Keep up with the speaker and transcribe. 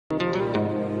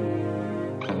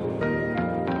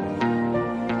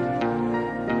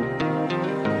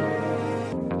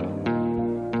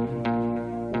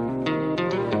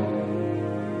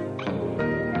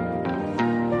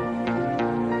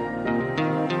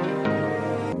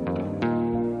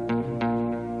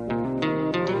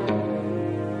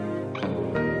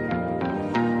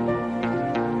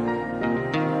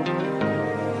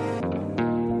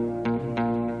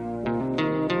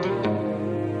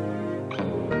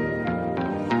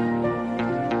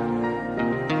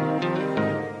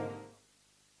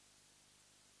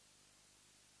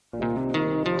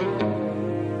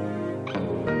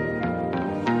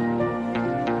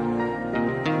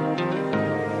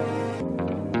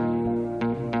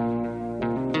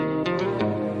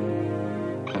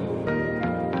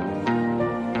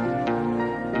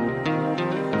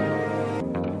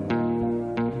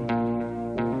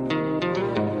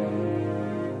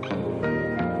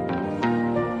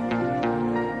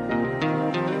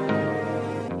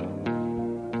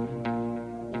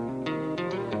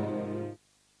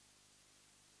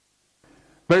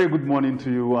Very good morning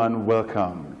to you and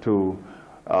welcome to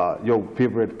your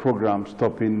favorite program,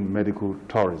 Stopping Medical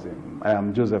Tourism. I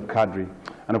am Joseph Kadri,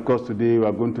 and of course today we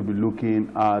are going to be looking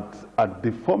at a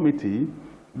deformity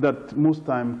that most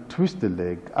times twists the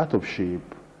leg out of shape.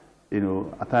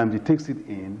 At times it takes it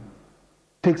in,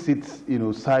 takes it,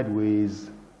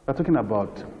 sideways. We're talking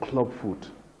about clubfoot,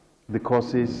 the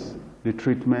causes, the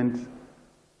treatment,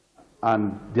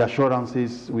 and the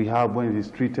assurances we have when it is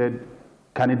treated.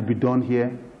 Can it be done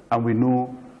here? And we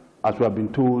know, as we have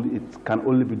been told, it can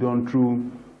only be done through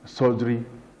surgery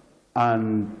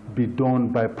and be done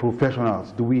by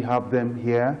professionals. Do we have them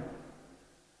here?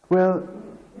 Well,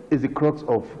 it's the crux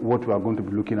of what we are going to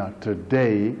be looking at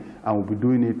today, and we'll be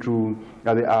doing it through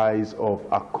the eyes of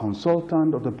a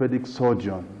consultant orthopedic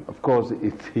surgeon. Of course,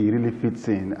 he really fits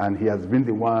in, and he has been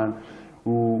the one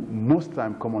who most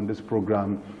time come on this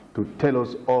program to tell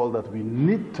us all that we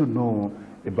need to know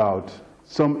about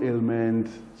some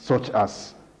ailments such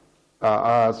as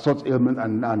ailments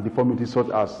and deformities such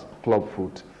as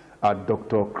clubfoot.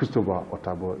 Dr. Christopher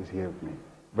Otabor is here with me.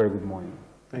 Very good morning.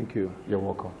 Thank you. You're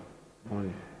welcome.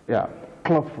 Morning. Yeah,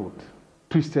 clubfoot,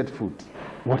 twisted foot.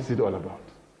 What's it all about?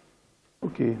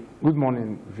 Okay. Good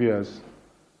morning, viewers.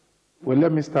 Well,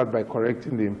 let me start by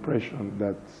correcting the impression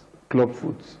that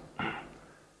clubfoot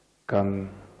can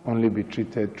only be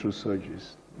treated through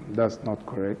surgeries. That's not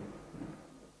correct.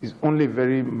 It's only a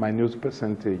very minute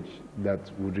percentage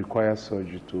that would require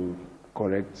surgery to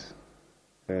correct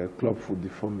clubfoot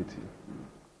deformity.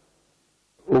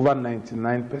 Over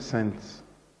 99%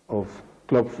 of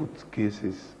clubfoot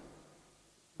cases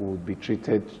will be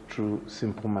treated through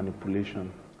simple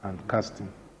manipulation and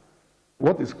casting.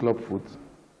 What is clubfoot?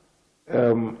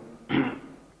 You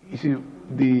see,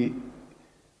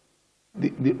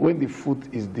 when the foot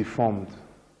is deformed,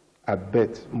 at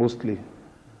birth mostly,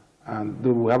 and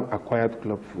though we have acquired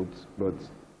clubfoot, but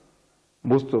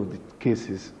most of the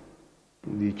cases,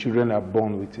 the children are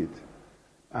born with it.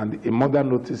 And a mother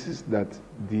notices that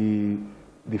the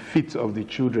feet of the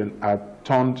children are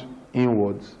turned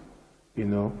inwards,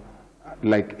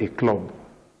 like a club,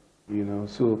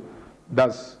 So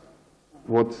that's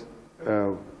what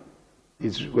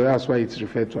that's why it's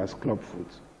referred to as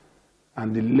clubfoot.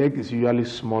 And the leg is usually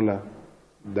smaller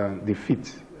than the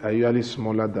feet are usually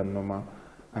smaller than normal,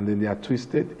 and then they are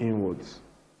twisted inwards.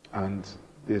 And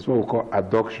there's what we call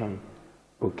adduction.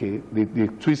 Okay, they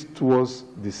twist towards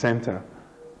the center,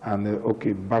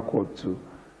 and backward too,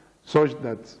 such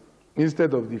that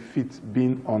instead of the feet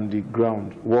being on the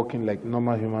ground, walking like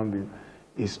normal human being,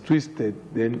 is twisted.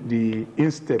 Then the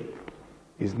instep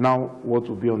is now what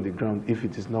will be on the ground if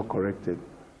it is not corrected.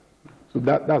 So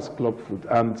that's clubfoot.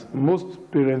 And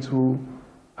most parents who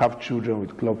have children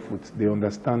with clubfoot, they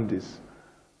understand this.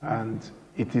 And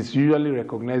it is usually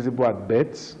recognizable at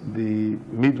birth. The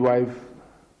midwife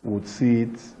would see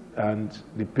it, and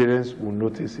the parents will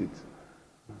notice it.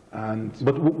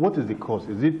 But what is the cause?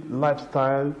 Is it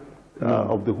lifestyle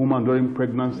of the woman during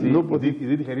pregnancy?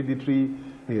 Is it hereditary?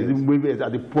 Yes. Is it maybe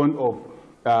at the point of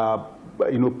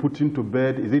putting to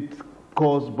bed? Is it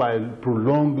caused by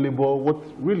prolonged labor? What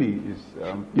really is?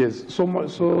 Yes, so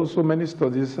many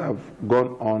studies have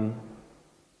gone on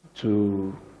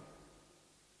to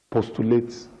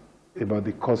postulate about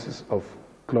the causes of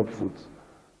clubfoot,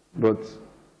 but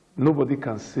nobody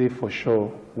can say for sure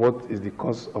what is the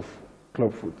cause of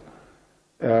clubfoot.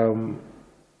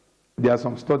 There are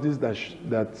some studies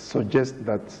that suggest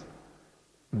that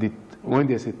when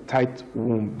there's a tight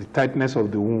womb, the tightness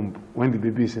of the womb, when the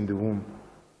baby is in the womb,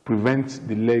 prevents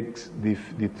the legs, the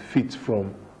feet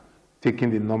from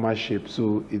taking the normal shape,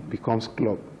 so it becomes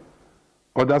club.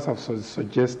 Others have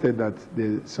suggested that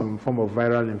there's some form of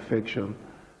viral infection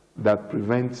that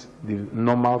prevents the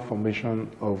normal formation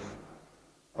of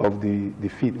the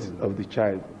feet of the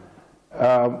child.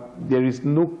 There is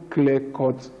no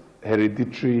clear-cut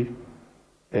hereditary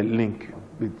link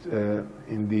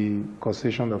in the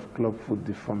causation of clubfoot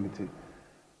deformity,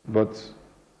 but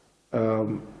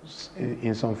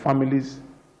in some families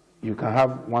you can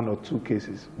have one or two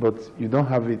cases, but you don't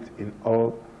have it in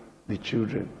all the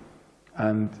children.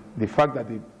 And the fact that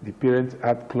the parents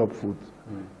had clubfoot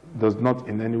does not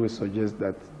in any way suggest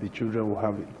that the children will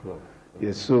have it.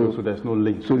 Yes, so there's no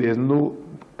link. So there's no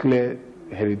clear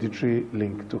hereditary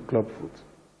link to clubfoot.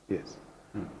 Yes.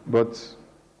 But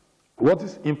what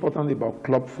is important about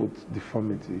clubfoot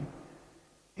deformity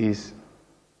is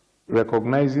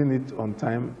recognizing it on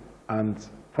time and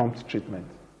prompt treatment.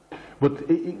 But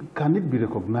can it be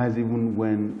recognized even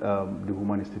when the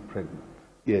woman is still pregnant?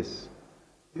 Yes.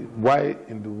 While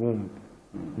in the womb,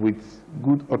 with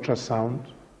good ultrasound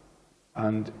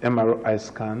and MRI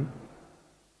scan,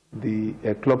 the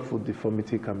clubfoot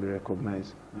deformity can be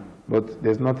recognized. But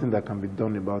there's nothing that can be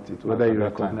done about it, whether you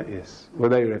recognize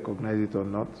whether you recognize it or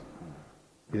not.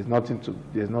 There's nothing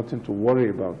to worry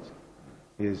about.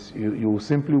 Yes, you will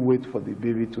simply wait for the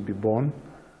baby to be born,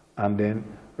 and then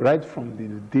right from the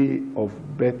day of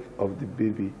birth of the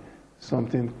baby,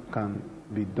 something can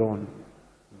be done.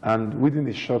 And within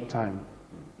a short time,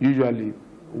 usually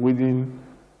within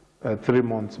 3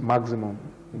 months maximum,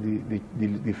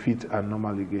 the feet are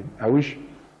normal again. I wish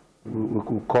we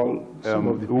could call some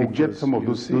of the pictures. We'll get some of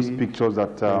those pictures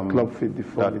that club foot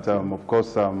deformity. That of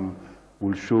course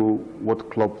will show what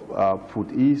club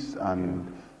foot is, and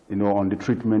on the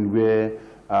treatment where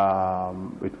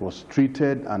it was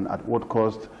treated and at what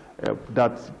cost.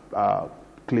 That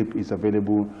clip is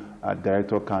available.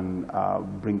 Director can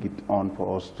bring it on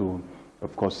for us to,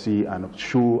 of course, see and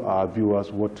show our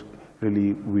viewers what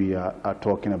really we are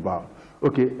talking about.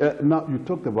 Okay, now you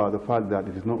talked about the fact that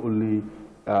it is not only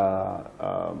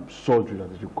surgery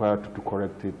that is required to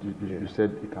correct it. You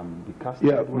said it can be casted.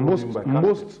 Yeah,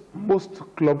 most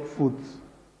club foot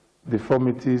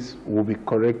deformities will be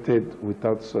corrected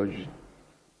without surgery.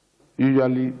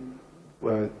 Usually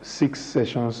 6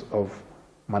 sessions of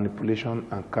manipulation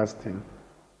and casting.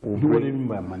 What do you mean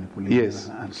by manipulation? Yes.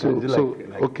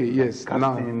 Okay, yes.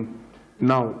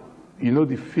 Now,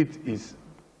 the feet is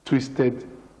twisted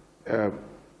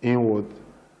inward.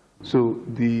 So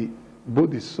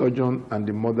both the surgeon and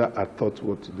the mother are taught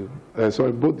what to do.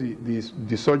 Sorry, both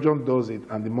the surgeon does it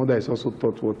and the mother is also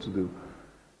taught what to do.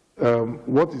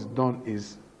 What is done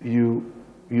is you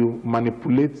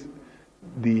manipulate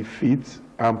the feet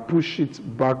and push it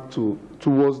back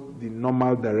towards the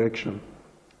normal direction.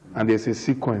 And there's a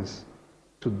sequence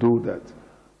to do that.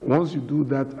 Once you do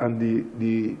that and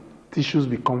the tissues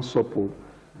become supple,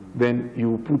 then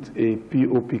you put a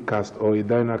POP cast or a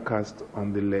dyno cast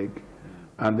on the leg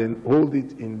and then hold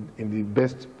it in the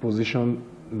best position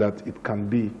that it can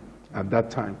be at that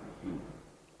time.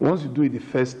 Once you do it the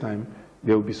first time,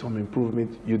 there will be some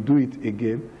improvement. You do it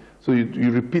again. So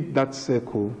you repeat that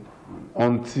circle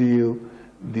until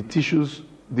the tissues,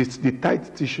 the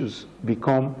tight tissues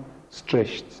become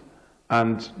stretched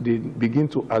and they begin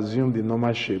to assume the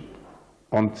normal shape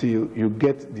until you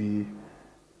get the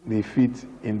feet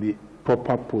in the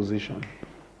proper position.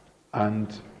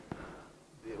 And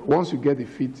once you get the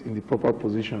feet in the proper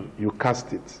position, you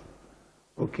cast it.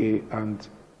 Okay, and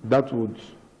that would,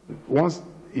 once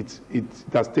it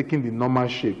has taken the normal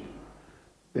shape,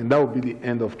 then that will be the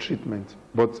end of treatment.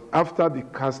 But after the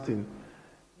casting,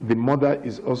 the mother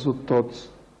is also taught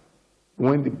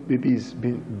when the baby is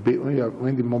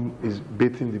when the mom is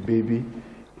bathing the baby,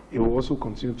 it will also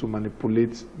continue to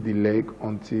manipulate the leg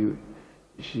until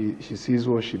she sees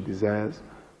what she desires,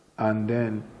 and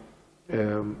then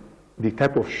the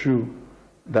type of shoe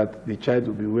that the child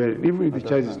will be wearing, even if the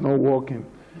child is not walking,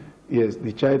 yes,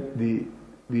 the child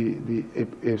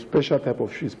a special type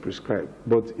of shoe is prescribed.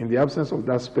 But in the absence of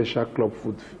that special club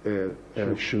foot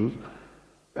shoes,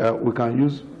 we can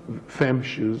use firm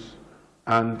shoes,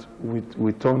 and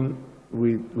we turn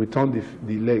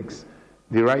the legs,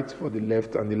 the right for the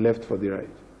left and the left for the right.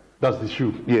 That's the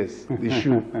shoe? Yes, the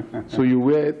shoe. So you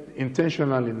wear,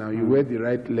 intentionally now, you wear the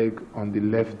right leg on the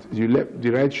left, the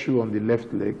right shoe on the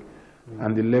left leg,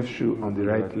 and the left shoe on the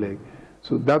right leg.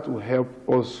 So that will help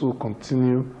also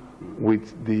continue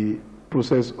with the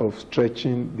process of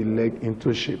stretching the leg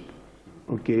into shape.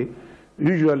 Okay?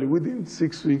 Usually within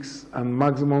 6 weeks and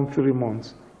maximum 3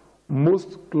 months,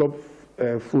 most club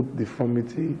foot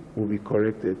deformity will be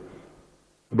corrected.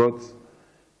 But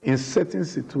in certain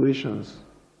situations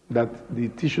that the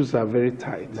tissues are very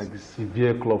tight, like the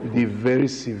severe club foot, the very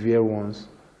severe ones,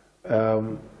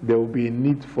 there will be a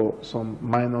need for some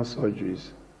minor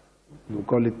surgeries. We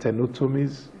call it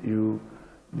tenotomies.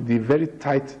 The very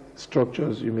tight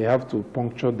structures, you may have to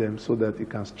puncture them so that it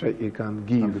can stretch, it can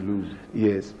give.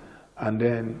 Yes, and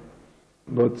then,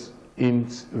 but in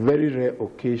very rare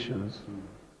occasions,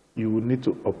 you will need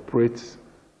to operate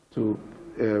to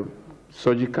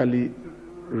surgically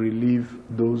relieve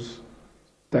those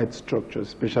tight structures,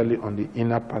 especially on the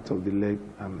inner part of the leg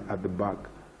and at the back.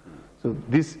 So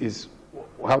this is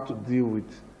how to deal with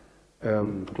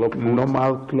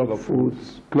normal club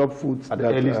foots at the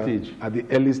early stage. At the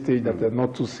early stage that are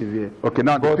not too severe. Okay,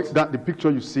 now the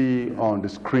picture you see on the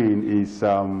screen is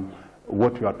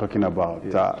what we are talking about.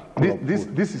 Yes.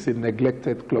 This is a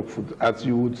neglected club foot. As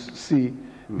you would see,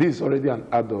 this is already an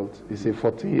adult. It's a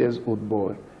 14-year-old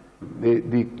boy.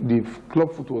 The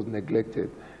club foot was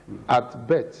neglected. At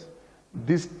birth,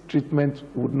 this treatment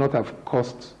would not have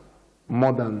cost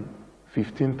more than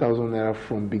 15,000 naira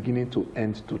from beginning to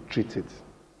end to treat it.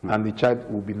 and the child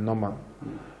will be normal.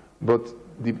 But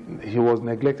he was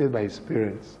neglected by his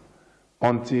parents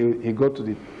until he got to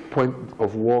the point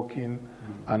of walking,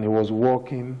 and he was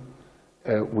walking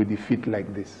with the feet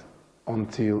like this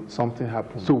until something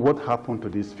happened. So what happened to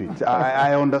these feet?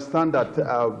 I understand that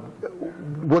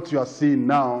what you are seeing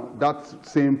now, that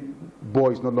same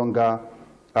boy is no longer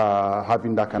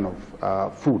having that kind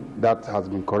of food. That has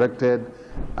been corrected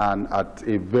and at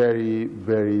a very,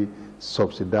 very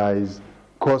subsidized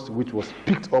cost, which was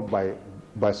picked up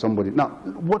by somebody. Now,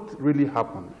 what really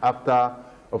happened after,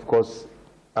 of course,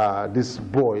 this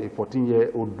boy, a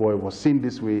 14-year-old boy, was seen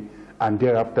this way, and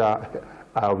thereafter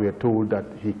we are told that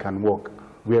he can walk?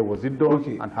 Where was it done,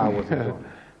 okay, and how was it done?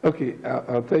 Okay,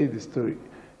 I'll tell you the story.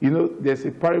 You know, there's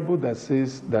a parable that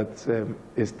says that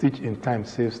a stitch in time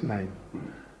saves 9.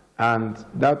 And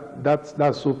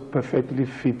that so perfectly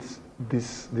fits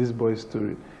this boy's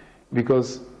story.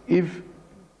 Because if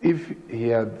he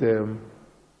had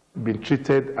been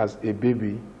treated as a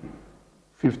baby,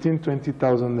 15,000 to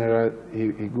 20,000 naira,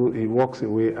 he walks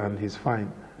away and he's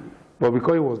fine. But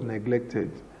because he was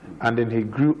neglected, and then he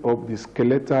grew up, the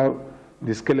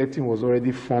skeleton was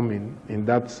already forming in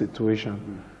that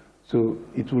situation. So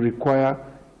it will require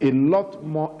a lot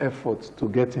more effort to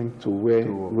get him to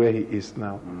where he is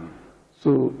now.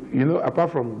 So, you know,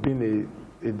 apart from being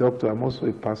a doctor, I'm also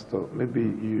a pastor. Maybe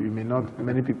you may not,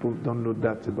 many people don't know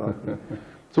that about me.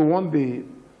 So one day,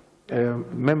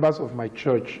 members of my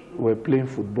church were playing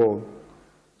football.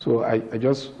 So I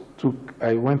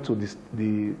went to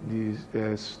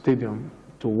the stadium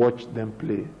to watch them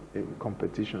play a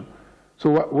competition.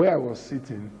 So where I was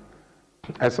sitting,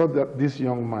 I saw that this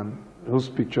young man, whose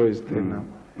picture is there now.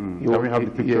 Can we have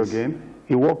the picture again?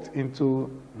 He walked into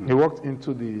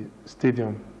the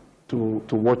stadium to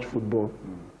watch football.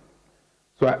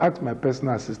 So I asked my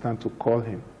personal assistant to call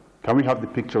him. Can we have the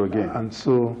picture again? And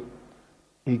so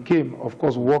he came, of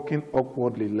course, walking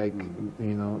awkwardly, like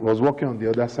you know, was walking on the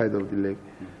other side of the leg.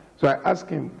 So I asked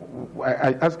him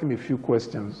a few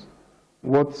questions.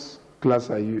 What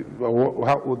class are you?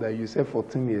 How old are you? He said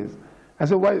 14 years. I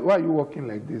said, why are you walking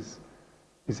like this?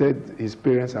 He said his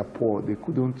parents are poor. They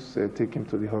couldn't take him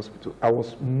to the hospital. I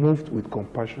was moved with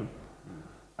compassion.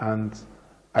 And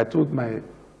I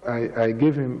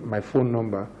gave him my phone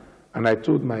number, and I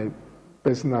told my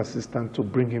personal assistant to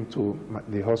bring him to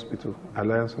the hospital,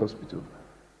 Alliance Hospital.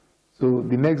 So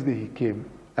the next day he came.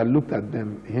 I looked at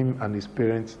them, him and his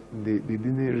parents. They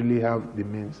didn't really have the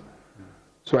means.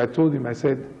 So I told him, I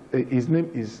said, his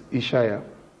name is Ishaya.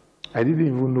 I didn't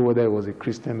even know whether he was a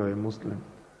Christian or a Muslim.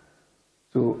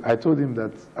 So I told him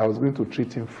that I was going to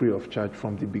treat him free of charge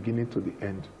from the beginning to the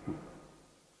end.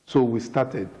 So we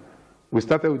started. We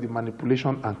started with the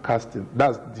manipulation and casting.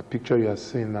 That's the picture you are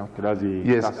seeing now. That's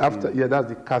the casting. That's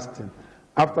the casting.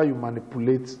 After you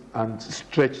manipulate and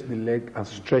stretch the leg and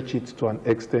stretch it to an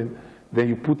extent, then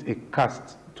you put a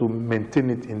cast to maintain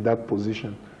it in that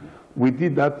position. We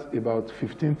did that about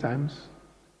 15 times.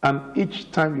 And each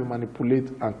time you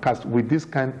manipulate and cast with this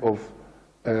kind of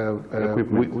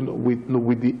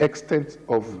with the extent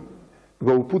of,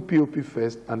 we'll put POP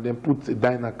first and then put a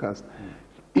dyna cast.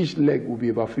 Each leg will be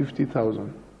about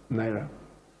 50,000 naira.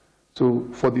 So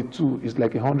for the two, it's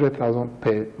like 100,000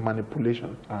 per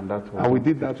manipulation. And we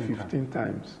did that 15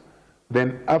 times.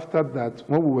 Then after that,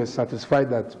 when we were satisfied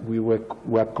that we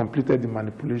had completed the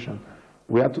manipulation,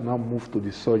 we had to now move to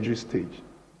the surgery stage.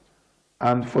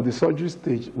 And for the surgery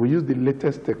stage, we use the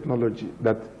latest technology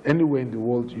that anywhere in the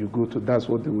world you go to, that's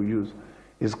what they will use.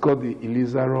 It's called the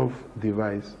Elizarov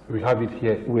device. We have it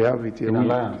here. We have it here. In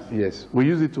Alliance? Yes. We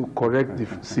use it to correct the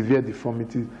severe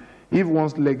deformities. If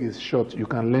one's leg is short, you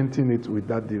can lengthen it with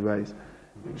that device.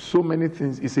 So many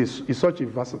things. It's such a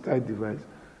versatile device.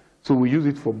 So we use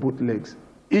it for both legs.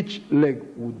 Each leg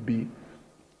would be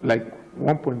like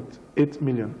 1.8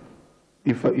 million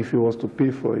if it was to pay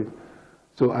for it.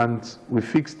 So, and we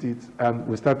fixed it, and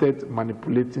we started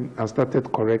manipulating and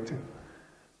started correcting.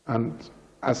 And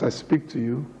as I speak to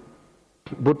you,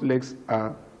 both legs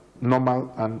are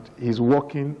normal, and he's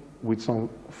walking with some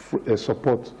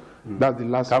support. That's the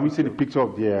last. Can we see the picture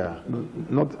of the?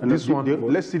 Not this one.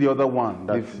 Let's see the other one.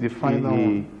 That the final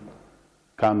one.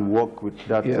 Can walk with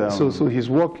that. Yeah. So he's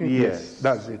walking. Yes,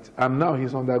 that's it. And now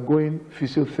he's undergoing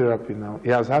physiotherapy. Now he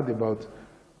has had about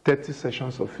 30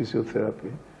 sessions of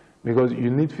physiotherapy. Because you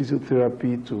need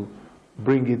physiotherapy to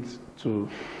bring it to,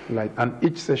 like, and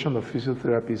each session of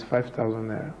physiotherapy is 5,000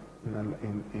 naira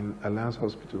in Alliance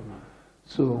Hospital.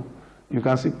 So you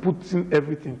can see, putting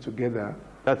everything together.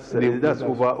 That's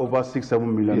over 6-7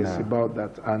 million. Yes, about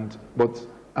that. But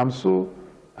I'm so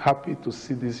happy to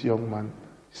see this young man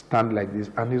stand like this,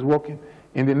 and he's walking.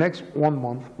 In the next 1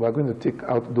 month, we're going to take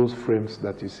out those frames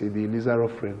that you see, the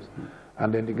Elizarov frames,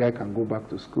 and then the guy can go back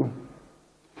to school.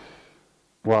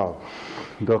 Wow.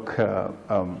 Doc,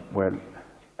 I'm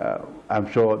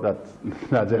sure that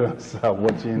Nigerians are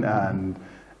watching, and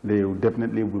they will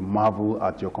definitely will marvel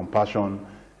at your compassion,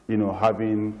 you know,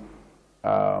 having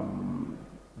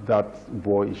that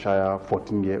boy, Ishaya,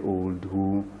 14-year-old,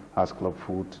 who has club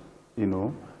foot, you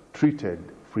know, treated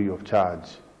free of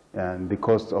charge. And the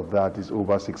cost of that is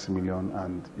over 6 million,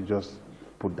 and you just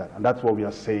put that. And that's what we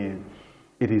are saying.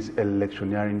 It is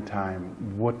electioneering time.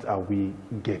 What are we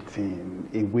getting?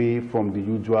 Away from the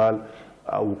usual,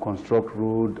 I will construct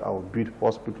road, I will build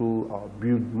hospital, I will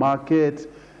build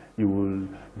market. You will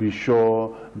be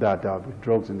sure that there will be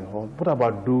drugs in the hall. What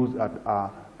about those that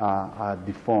are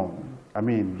deformed? I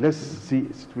mean, let's see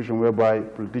a situation whereby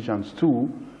politicians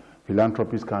too,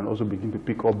 philanthropists can also begin to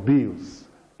pick up bills,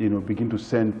 you know, begin to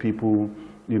send people,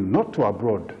 you know, not to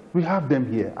abroad. We have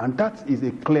them here, and that is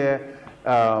a clear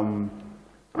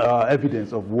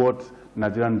evidence of what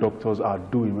Nigerian doctors are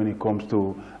doing when it comes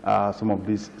to some of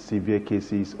these severe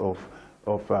cases of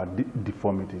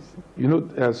deformities. You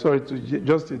know, sorry,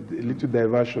 just a little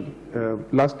diversion.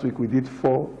 Last week we did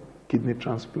 4 kidney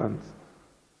transplants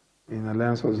in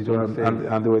Alliance Hospital,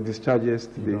 and they were discharged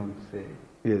yesterday. You don't say.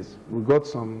 Yes, we got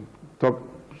some top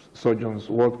surgeons,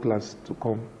 world class, to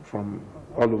come from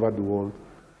all over the world.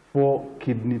 4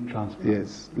 kidney transplants.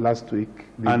 Yes, last week.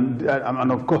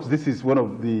 And of course, this is one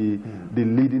of the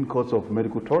leading cause of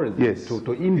medical tourism. Yes,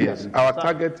 to India. Yes. Our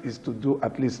target is to do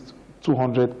at least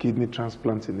 200 kidney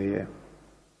transplants in a year.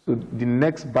 So the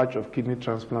next batch of kidney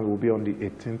transplant will be on the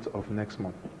 18th of next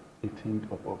month.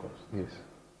 18th of August. Yes.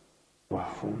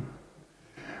 Wow.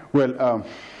 Well,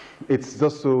 it's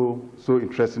just so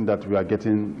interesting that we are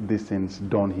getting these things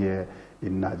done here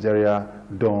in Nigeria,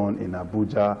 done in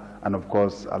Abuja, and of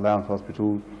course, Alliance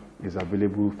Hospital is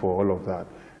available for all of that.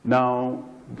 Now,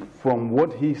 from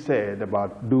what he said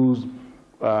about those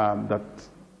that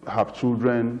have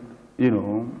children, you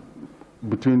know,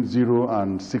 between 0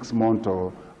 and 6 months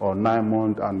or 9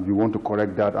 months, and you want to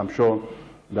correct that, I'm sure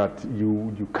that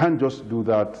you can't just do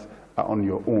that on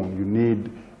your own. You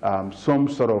need some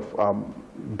sort of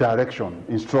direction,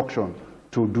 instruction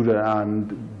to do that,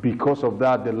 and because of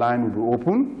that, the line will be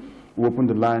open. We open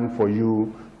the line for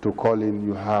you to call in.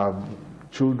 You have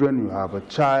children, you have a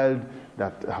child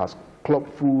that has club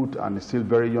foot and is still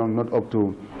very young, not up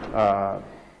to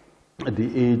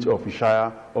the age of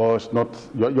Ishaya, or it's not,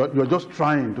 you're just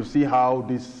trying to see how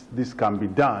this can be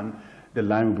done. The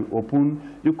line will be open.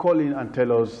 You call in and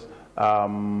tell us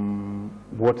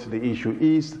what the issue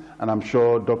is, and I'm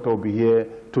sure Doctor will be here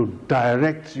to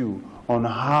direct you on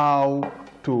how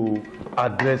to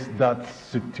address that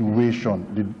situation.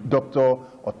 The Dr.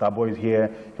 Otabor is here.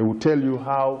 He will tell you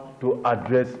how to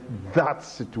address that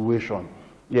situation.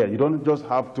 Yeah, you don't just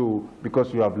have to,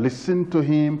 because you have listened to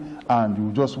him and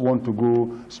you just want to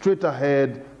go straight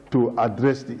ahead to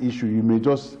address the issue. You may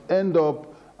just end up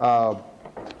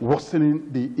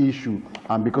worsening the issue.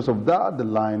 And because of that, the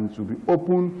lines will be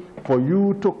open for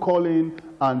you to call in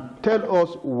and tell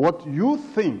us what you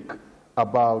think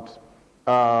about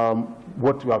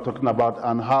what we are talking about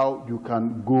and how you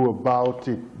can go about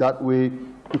it. That way,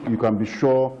 you can be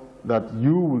sure that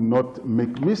you will not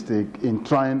make mistake in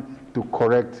trying to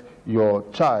correct your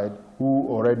child who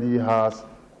already has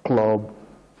club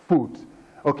foot.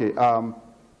 Okay,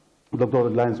 Doctor, the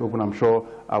line is open. I'm sure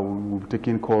I will be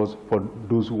taking calls for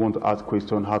those who want to ask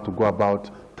questions, how to go about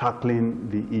tackling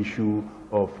the issue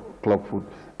of club foot.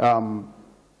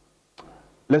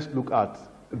 Let's look at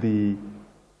the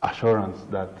assurance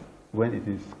that when it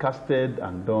is casted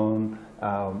and done,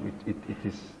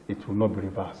 it will not be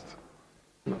reversed.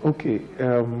 Okay.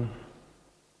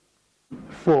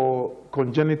 For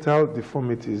congenital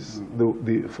deformities,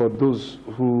 for those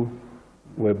who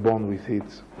were born with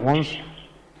it, once.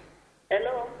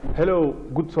 Hello. Hello.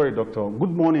 Sorry, doctor.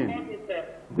 Good morning. Good morning, sir.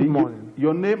 Good morning.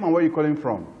 Your name and where are you calling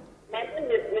from? My name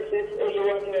is Mrs.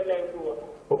 Olaoluwa.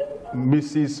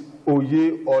 Mrs.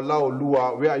 Oye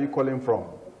Olaoluwa, where are you calling from?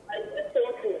 I just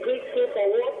want to greet you for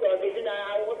what you are doing.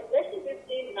 I was watching this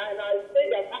thing and I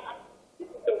say that this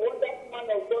is a wonderful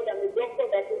man of God and a doctor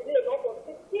that will do a lot of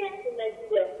things here in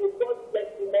Nigeria. So God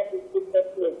bless you not in Jesus'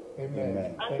 name.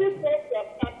 Amen. And this what you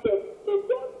have started, so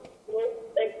God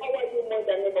empower you more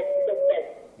than ever Jesus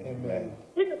Christ. Amen.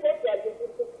 This is what you are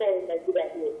doing for in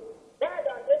Nigeria here. Rather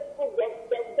than just go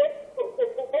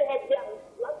up there and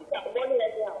laugh at money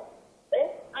anyhow.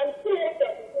 And see what you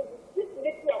are doing with this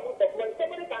little amount of money.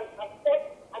 Somebody can afford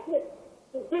at least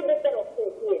to do this kind of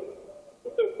thing here.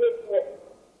 It's a great work.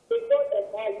 May God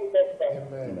empower you, Lord.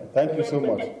 Amen. Thank you so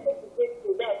much.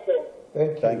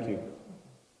 Thank you. Thank you.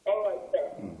 All right,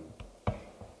 sir.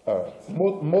 All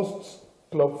right. Most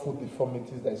club foot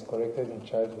deformities that is corrected in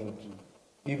childhood,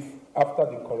 if after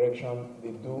the correction they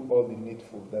do all the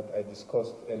needful that I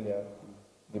discussed earlier,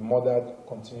 the mother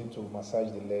continue to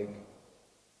massage the leg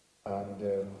and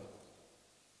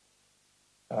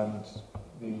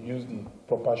they use the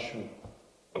proper shoe.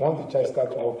 Once the child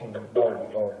starts walking, that will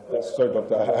be all. Sorry,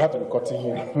 doctor, I have to be cutting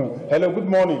you. Hello, good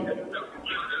morning.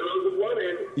 Hello, good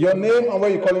morning. Your name and where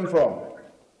you calling from?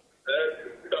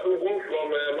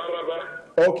 From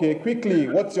Maraba. Okay, quickly,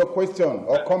 what's your question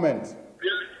or comment? Yes,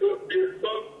 in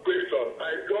some question,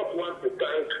 I just want to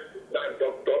thank that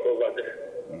doctor over there.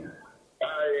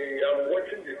 I am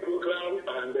watching the program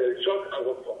and just I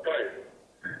was surprised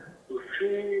to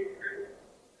see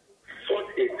such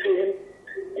a thing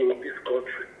in this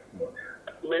country.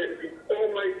 May the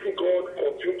Almighty God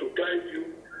continue to guide you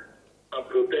and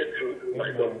protect you,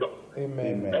 my doctor. Amen.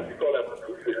 Amen. That's all I want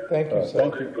to say. Thank you, sir.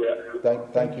 Thank you.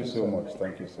 Thank you so much.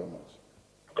 Thank you so much.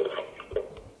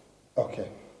 Okay.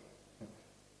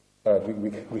 All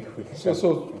right,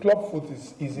 So club foot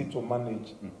is easy to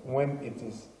manage when it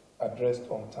is addressed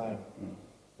on time.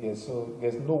 Yes, so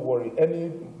there's no worry.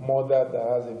 Any mother that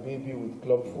has a baby with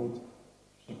club foot,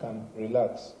 she can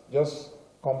relax. Just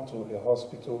come to a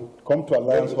hospital. Come to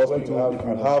Alliance Where Hospital if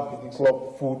you have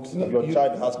club foot, No, your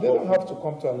child has They don't club have to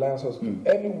come to Alliance Hospital.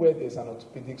 Anywhere there's an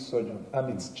orthopedic surgeon, and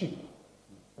it's cheap.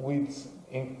 With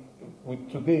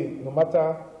today, no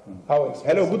matter how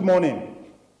expensive. Hello, good morning.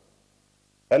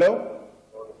 Hello?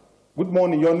 Good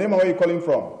morning. Your name and where are you calling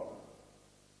from?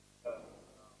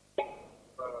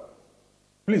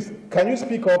 Please, can you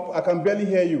speak up? I can barely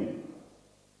hear you.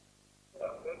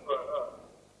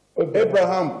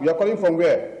 Abraham, you are calling from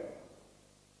where?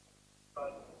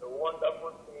 The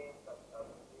wonderful thing that I'm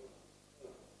doing,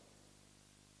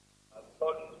 and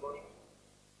God is going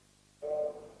to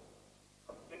more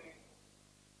ability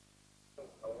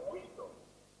and wisdom,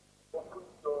 open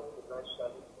doors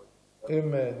financially for you.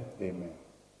 Amen. Amen.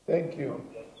 Thank you.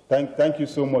 Thank you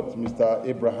so much, Mr.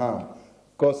 Abraham.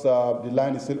 Because the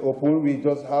line is still open, we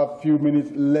just have a few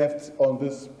minutes left on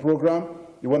this program.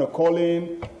 You want to call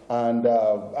in and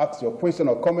ask your question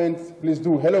or comment, please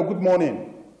do. Hello, good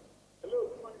morning. Hello,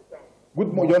 good morning, sir.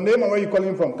 Good morning. Your name and where are you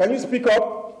calling from? Can you speak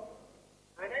up?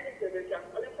 My name is Demetra. I'm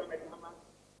calling from Edama.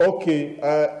 Okay,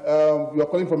 you're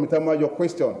calling from Itama. Your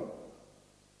question.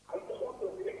 I just want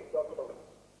to make the doctor.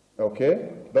 Okay,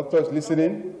 doctor is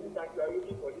listening. That you are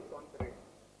looking for this country.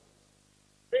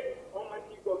 Take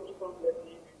Almighty God keep on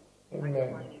blessing you. And your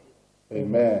Amen. family.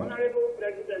 Amen. Honorable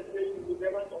President says you will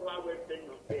never allow everything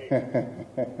on faith.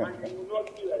 And you will not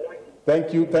be like it.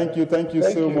 Thank you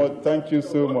so you. much. Thank you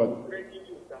so much. Praising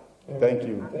you, sir. Thank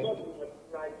you. And God will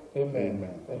multiply you.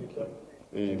 Amen. Thank you.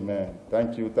 Amen.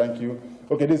 Thank you.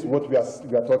 Okay, this is what we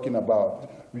are talking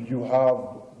about. You have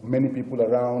many people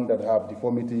around that have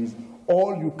deformities.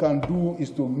 All you can do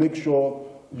is to make sure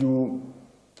you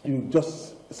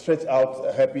just stretch out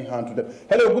a helping hand to them.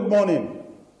 Hello, good morning.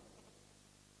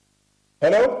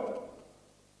 Hello?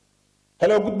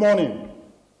 Hello, good morning.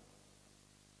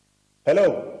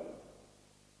 Hello?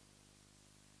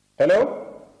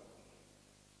 Hello?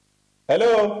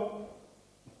 Hello?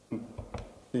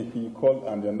 You called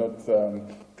and you're not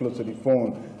close to the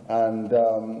phone, and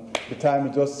the time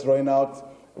is just running out.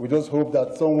 We just hope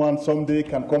that someone someday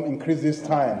can come increase this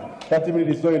time. 30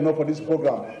 minutes is not enough for this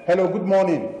program. Hello, good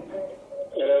morning.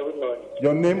 Hello, good morning.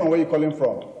 Your name and where you calling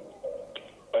from?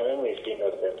 My name is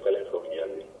Innocent, calling from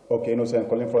Yali. Okay, Innocent,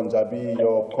 calling from Jabi.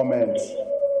 Your comments.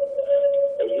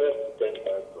 I just thank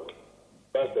Pastor.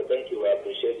 Pastor, thank you. I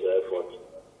appreciate your effort.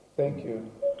 Thank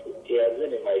you. He has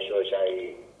been in my church.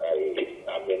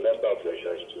 I'm a member of your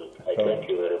church too. I thank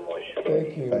you very much.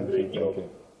 Thank you. Thank you. Okay.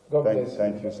 God bless you.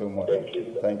 Thank you so much.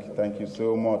 Thank you. Thank you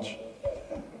so much.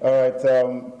 All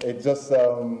right, it's just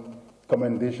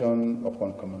commendation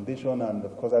upon commendation, and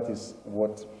of course that is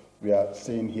what we are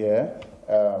saying here.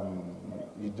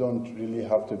 You don't really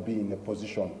have to be in a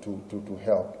position to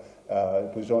help.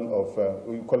 Position of,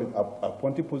 we call it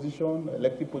appointed position,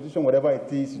 elected position, whatever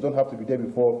it is, you don't have to be there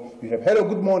before you have. Hello,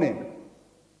 good morning.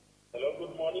 Hello,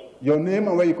 good morning. Your name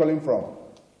and where you calling from?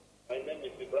 My name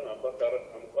is Ibrahim Abakar.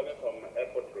 I'm calling from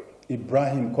Airport Road.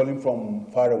 Ibrahim, calling from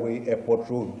faraway Airport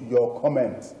Road. Your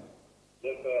comment.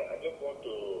 Yes, I just want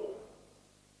to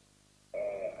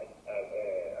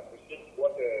appreciate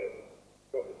what the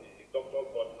doctor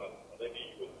got has already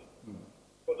used.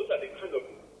 So those are the kind of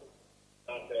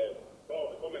that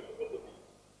government is supposed to be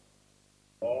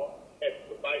or help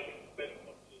to buy the equipment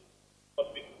of the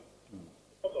hospital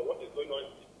because of what is going on.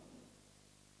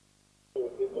 So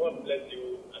may God bless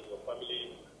you and your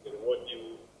family, and reward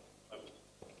you, and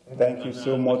Thank you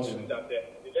so much. That this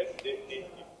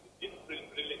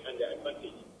really and the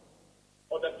advantage.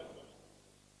 Other people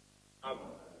have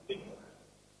this.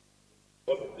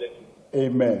 God bless you.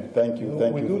 Amen. Thank you.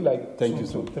 Thank we you. do like Thank 2 you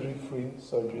so to 3 free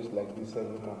surgeries like this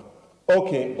every month.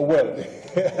 Okay, well,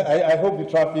 I hope the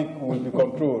traffic will be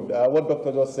controlled. What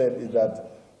Dr. just said is that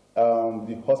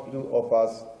the hospital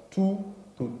offers 2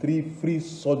 to 3 free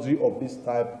surgery of this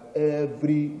type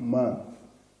every month.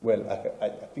 Well, I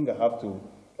think I have to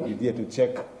be there to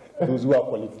check those who are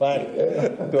qualified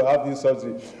to have this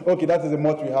surgery. Okay, that is the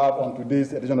much we have on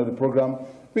today's edition of the program.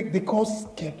 The calls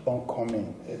kept on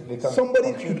coming.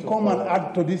 Somebody should come and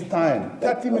add to this time.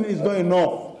 30 minutes is not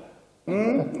enough.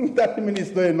 30 minutes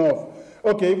is not enough.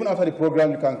 Okay, even after the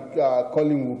program, you can call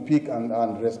in, we'll pick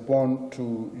and respond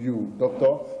to you.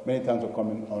 Doctor, many thanks for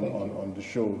coming on the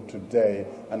show today.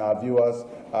 And our viewers,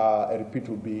 a repeat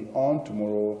will be on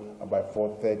tomorrow by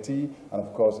 4:30. And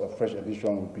of course, a fresh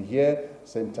edition will be here,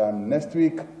 same time next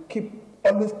week.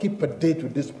 Always keep a date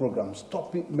with this program,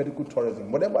 Stopping Medical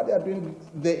Tourism. Whatever they are doing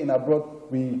there in abroad,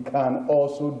 we can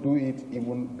also do it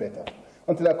even better.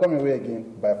 Until I come your way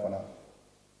again, bye for now.